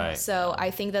doing it. Right. So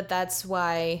I think that's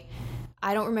why...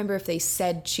 I don't remember if they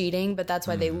said cheating, but that's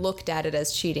why they looked at it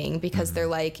as cheating, because they're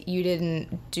like, you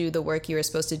didn't do the work you were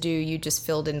supposed to do. You just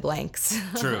filled in blanks.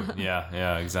 True.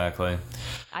 Yeah, exactly.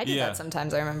 I did that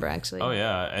sometimes, I remember, actually. Oh,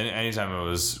 yeah. Anytime it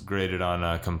was graded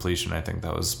on completion, I think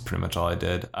that was pretty much all I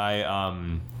did. That's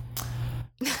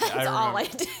all I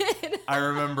did.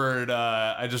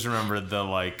 I just remembered the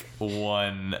like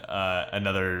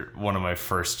another one of my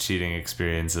first cheating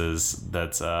experiences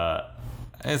that's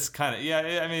it's kind of,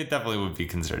 I mean, it definitely would be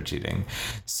considered cheating.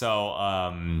 So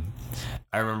I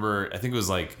remember, I think it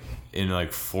was like in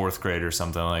like fourth grade or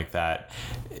something like that,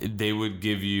 they would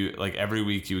give you, like, every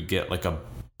week you would get like a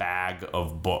bag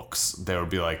of books. There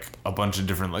would be like a bunch of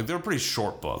different, like, they were pretty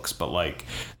short books, but like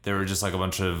they were just like a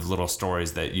bunch of little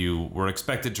stories that you were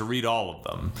expected to read all of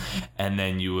them, and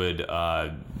then you would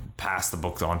pass the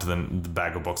book onto the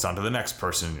bag of books onto the next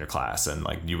person in your class, and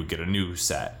like you would get a new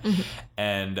set.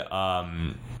 And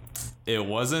it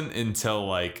wasn't until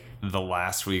like the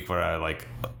last week where I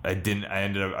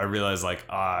realized like,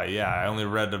 I only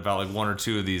read about like one or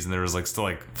two of these, and there was like still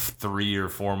like 3 or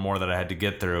 4 more that I had to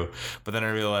get through. But then I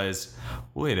realized,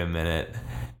 wait a minute,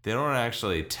 they don't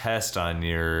actually test on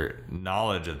your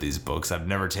knowledge of these books. I've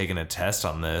never taken a test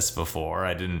on this before.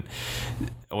 I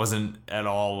wasn't at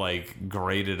all like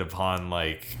graded upon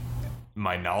like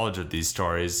my knowledge of these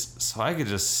stories, so I could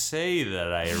just say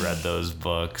that I read those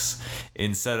books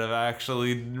instead of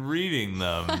actually reading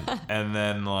them. And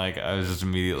then like I was just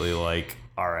immediately like,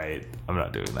 all right, I'm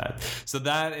not doing that. So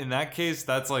that, in that case,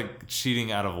 that's like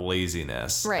cheating out of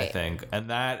laziness, right? I think.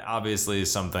 And that obviously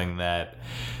is something that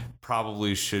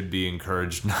probably should be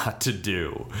encouraged not to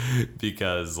do,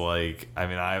 because like, I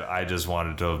mean, I just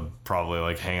wanted to probably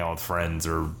like hang out with friends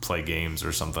or play games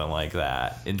or something like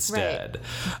that instead.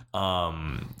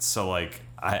 Right. So like,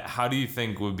 how do you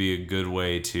think would be a good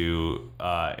way to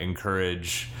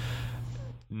encourage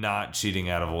not cheating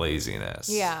out of laziness?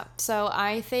 Yeah. So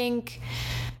I think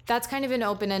that's kind of an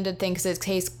open-ended thing, because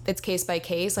it's case by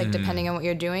case, like depending on what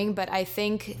you're doing. But I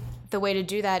think the way to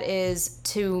do that is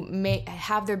to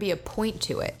have there be a point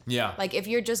to it. Yeah. Like if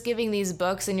you're just giving these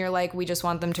books and you're like, we just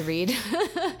want them to read,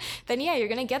 then yeah, you're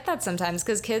going to get that sometimes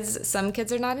because some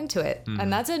kids are not into it. Mm-hmm.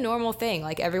 And that's a normal thing.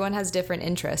 Like everyone has different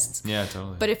interests. Yeah,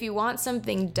 totally. But if you want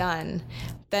something done,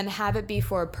 then have it be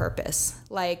for a purpose.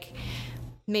 Like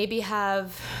maybe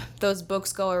have those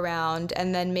books go around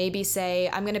and then maybe say,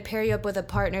 I'm going to pair you up with a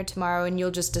partner tomorrow and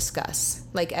you'll just discuss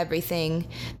like everything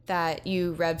that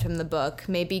you read from the book.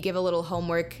 Maybe give a little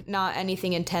homework, not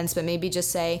anything intense, but maybe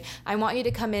just say, I want you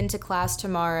to come into class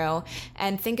tomorrow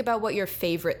and think about what your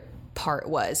favorite part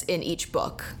was in each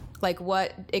book. Like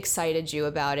what excited you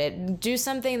about it. Do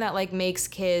something that like makes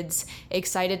kids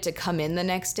excited to come in the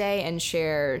next day and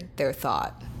share their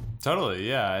thought. Totally,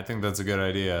 yeah. I think that's a good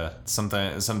idea.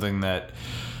 Something that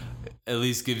at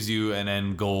least gives you an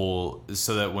end goal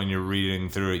so that when you're reading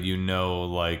through it, you know,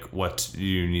 like, what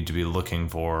you need to be looking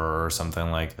for or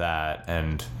something like that.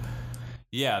 And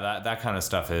yeah, that kind of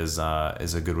stuff is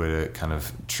a good way to kind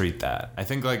of treat that. I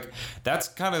think, like, that's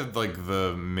kind of, like,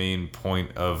 the main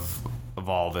point of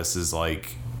all this is,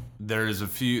 like, there's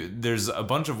a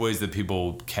bunch of ways that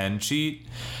people can cheat,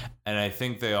 and I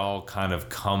think they all kind of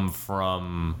come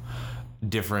from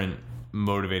different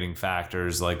motivating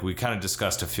factors. Like we kind of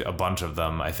discussed a bunch of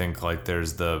them. I think like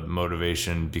there's the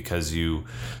motivation because you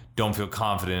don't feel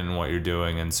confident in what you're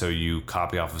doing, and so you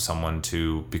copy off of someone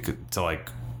to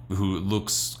like who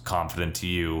looks confident to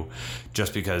you,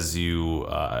 just because you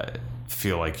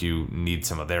feel like you need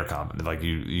some of their confidence, like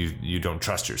you don't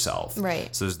trust yourself.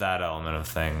 Right. So there's that element of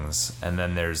things, and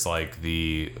then there's like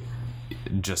the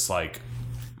just like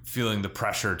feeling the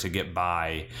pressure to get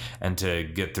by and to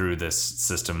get through this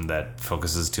system that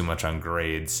focuses too much on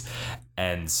grades.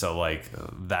 And so like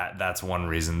that's one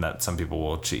reason that some people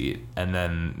will cheat. And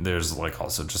then there's like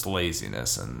also just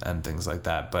laziness and things like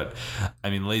that. But I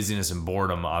mean, laziness and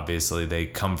boredom, obviously they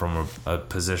come from a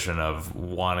position of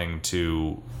wanting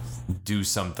to do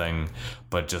something,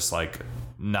 but just like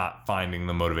not finding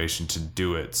the motivation to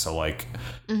do it. So like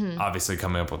obviously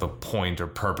coming up with a point or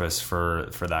purpose for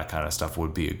that kind of stuff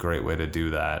would be a great way to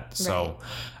do that. Right. So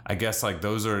I guess like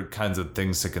those are kinds of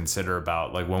things to consider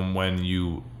about like when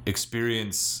you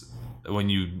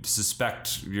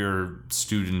suspect your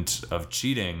student of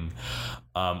cheating,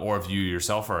 or if you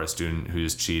yourself are a student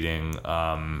who's cheating,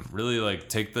 really like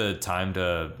take the time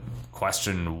to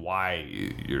question why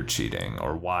you're cheating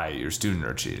or why your student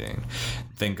are cheating.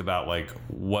 Think about like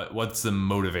what's the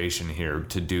motivation here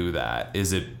to do that?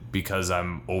 Is it because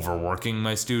I'm overworking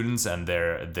my students and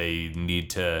they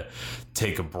need to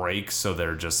take a break, so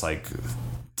they're just like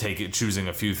choosing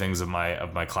a few things of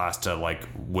my class to like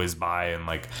whiz by and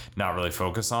like not really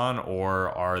focus on? Or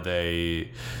are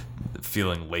they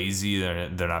feeling lazy,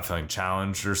 they're not feeling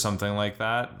challenged or something like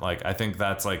that? Like I think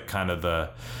that's like kind of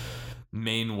the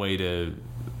main way to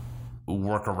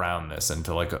work around this and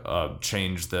to like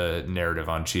change the narrative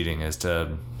on cheating is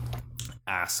to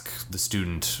ask the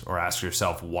student or ask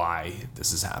yourself why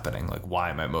this is happening. Like, why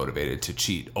am I motivated to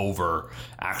cheat over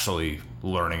actually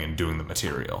learning and doing the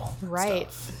material? Right.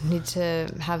 Need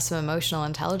to have some emotional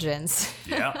intelligence.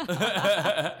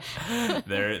 Yeah.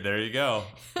 There you go.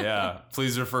 Yeah.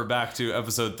 Please refer back to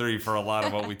episode 3 for a lot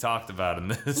of what we talked about in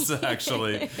this,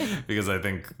 actually, because I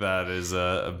think that is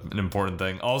an important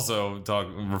thing. Also,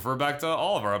 refer back to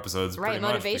all of our episodes. Right.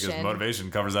 Motivation. Because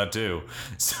motivation covers that too.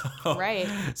 So, right.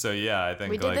 So yeah, I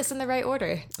think we did this in the right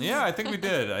order. Yeah, I think we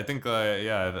did. I think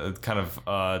kind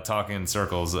of talking in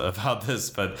circles about this,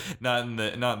 but not in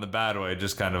the bad way.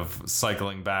 Just kind of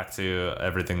cycling back to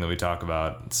everything that we talk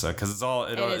about. So because it's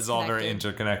all very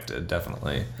interconnected,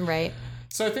 definitely. Right.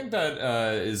 So I think that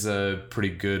is a pretty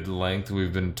good length.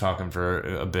 We've been talking for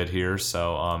a bit here.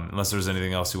 So unless there's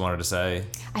anything else you wanted to say.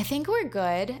 I think we're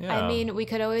good. Yeah. I mean, we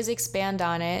could always expand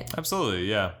on it. Absolutely,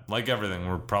 yeah. Like everything,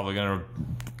 we're probably going to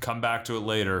come back to it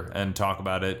later and talk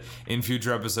about it in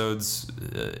future episodes,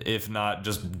 if not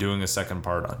just doing a second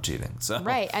part on cheating. So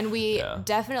right, and we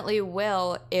definitely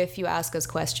will if you ask us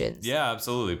questions. Yeah,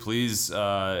 absolutely. Please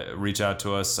reach out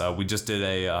to us. We just did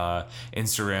a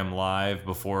Instagram live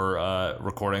before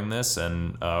recording this,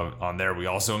 and on there we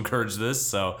also encourage this.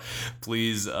 So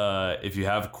please, if you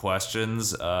have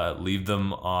questions, leave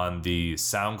them on the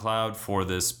SoundCloud for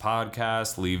this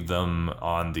podcast. Leave them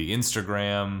on the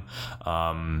Instagram.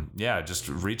 Just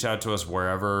reach out to us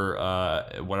wherever,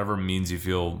 whatever means you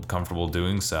feel comfortable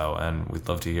doing so, and we'd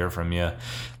love to hear from you.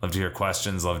 Love to hear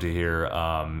questions. Love to hear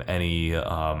any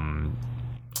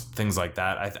things like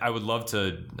that. I would love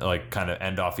to like kind of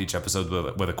end off each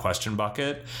episode with a question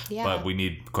bucket, but we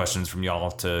need questions from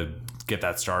y'all to get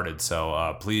that started.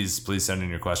 So please send in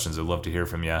your questions. I'd love to hear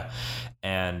from you.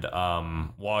 And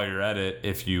while you're at it,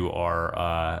 if you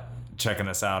are checking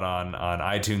us out on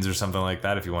iTunes or something like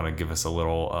that, if you want to give us a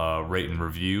little rate and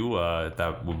review,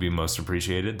 that would be most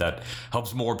appreciated. That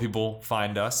helps more people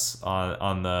find us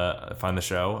find the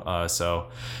show. So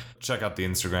check out the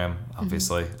Instagram,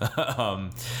 obviously.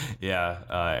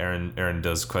 Aaron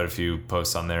does quite a few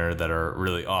posts on there that are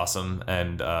really awesome,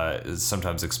 and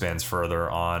sometimes expands further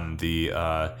on the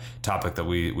topic that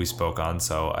we spoke on.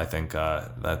 So I think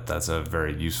that's a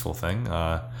very useful thing.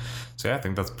 So yeah, I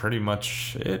think that's pretty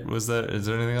much it. Is there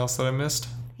anything else that I missed?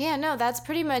 Yeah, no, that's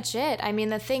pretty much it. I mean,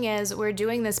 the thing is, we're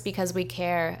doing this because we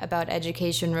care about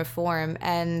education reform,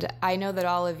 and I know that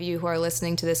all of you who are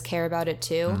listening to this care about it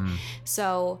too. Mm-hmm.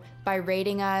 So by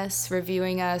rating us,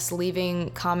 reviewing us,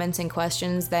 leaving comments and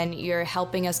questions, then you're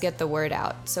helping us get the word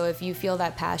out. So if you feel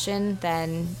that passion,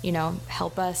 then,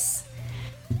 help us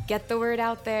get the word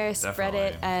out there, spread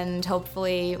it, and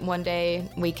hopefully one day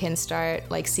we can start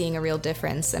seeing a real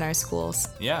difference in our schools.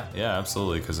 Yeah,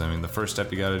 absolutely. Because the first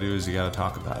step you got to do is you got to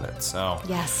talk about it. So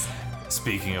yes.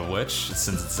 Speaking of which,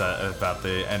 since it's about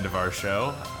the end of our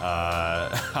show,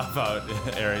 how about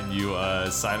Erin, you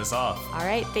sign us off? All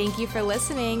right. Thank you for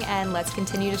listening, and let's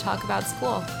continue to talk about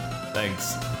school.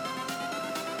 Thanks.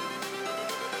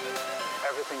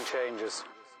 Everything changes.